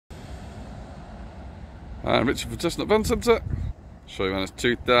I'm Richard from Chestnut Van Centre. Show you on its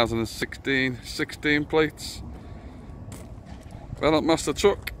 2016 16 plates Renault Master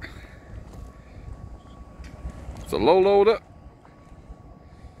truck. It's a low loader,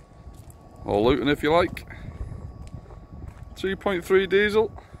 or Luton if you like. 2.3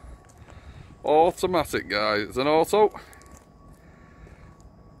 diesel, automatic guys. It's an auto.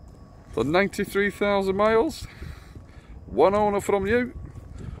 For 93,000 miles, one owner from you,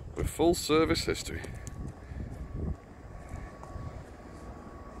 with full service history.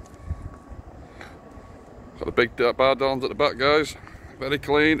 Got the big bar downs at the back, guys. Very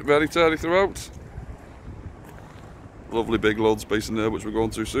clean, very tidy throughout. Lovely big load space in there, which we're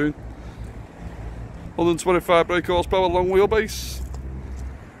going to soon. 125 brake horsepower, long wheelbase.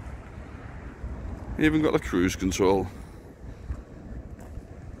 Even got the cruise control.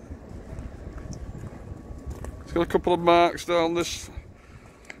 It's got a couple of marks down this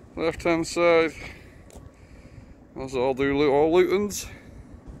left hand side, as all do all Lutons.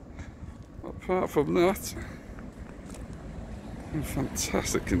 Apart from that, in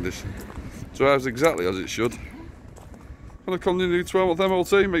fantastic condition. Drives exactly as it should. Gonna come to the new 12th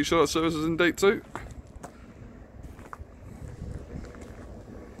MOT, make sure that service is in date too.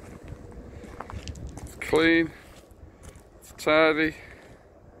 It's clean, it's tidy,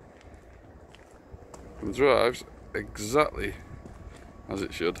 and drives exactly as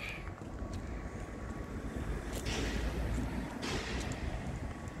it should.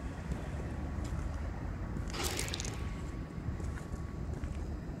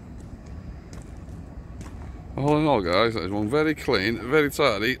 All in all, guys, that is one very clean, very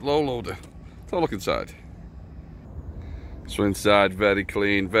tidy, low loader. Let's have a look inside. So inside, very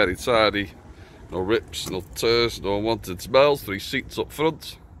clean, very tidy. No rips, no tears, no unwanted smells. 3 seats up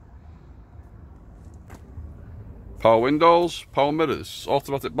front. Power windows, power mirrors,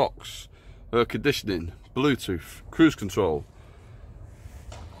 automatic box, air conditioning, Bluetooth, cruise control.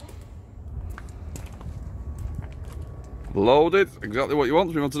 Loaded, exactly what you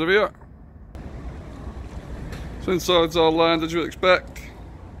want. We wanted to be here. So inside's all lined as you would expect.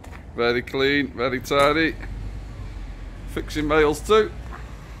 Very clean, very tidy. Fixing mails too.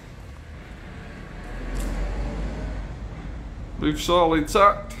 Roof's all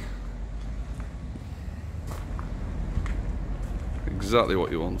intact. Exactly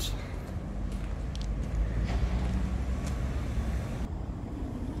what you want.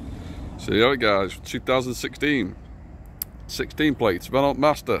 So there you go, guys. 2016 16 plates, Renault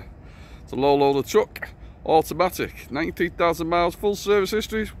Master. It's a low loader truck. Automatic, 19,000 miles, full service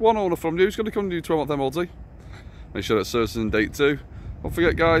history, one owner from you. It's going to come to you 12-month MOT. Make sure that service is in date too. Don't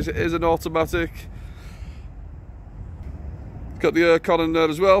forget, guys, it is an automatic. Got the aircon in there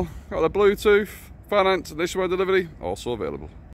as well. Got the Bluetooth, finance and nationwide delivery, also available.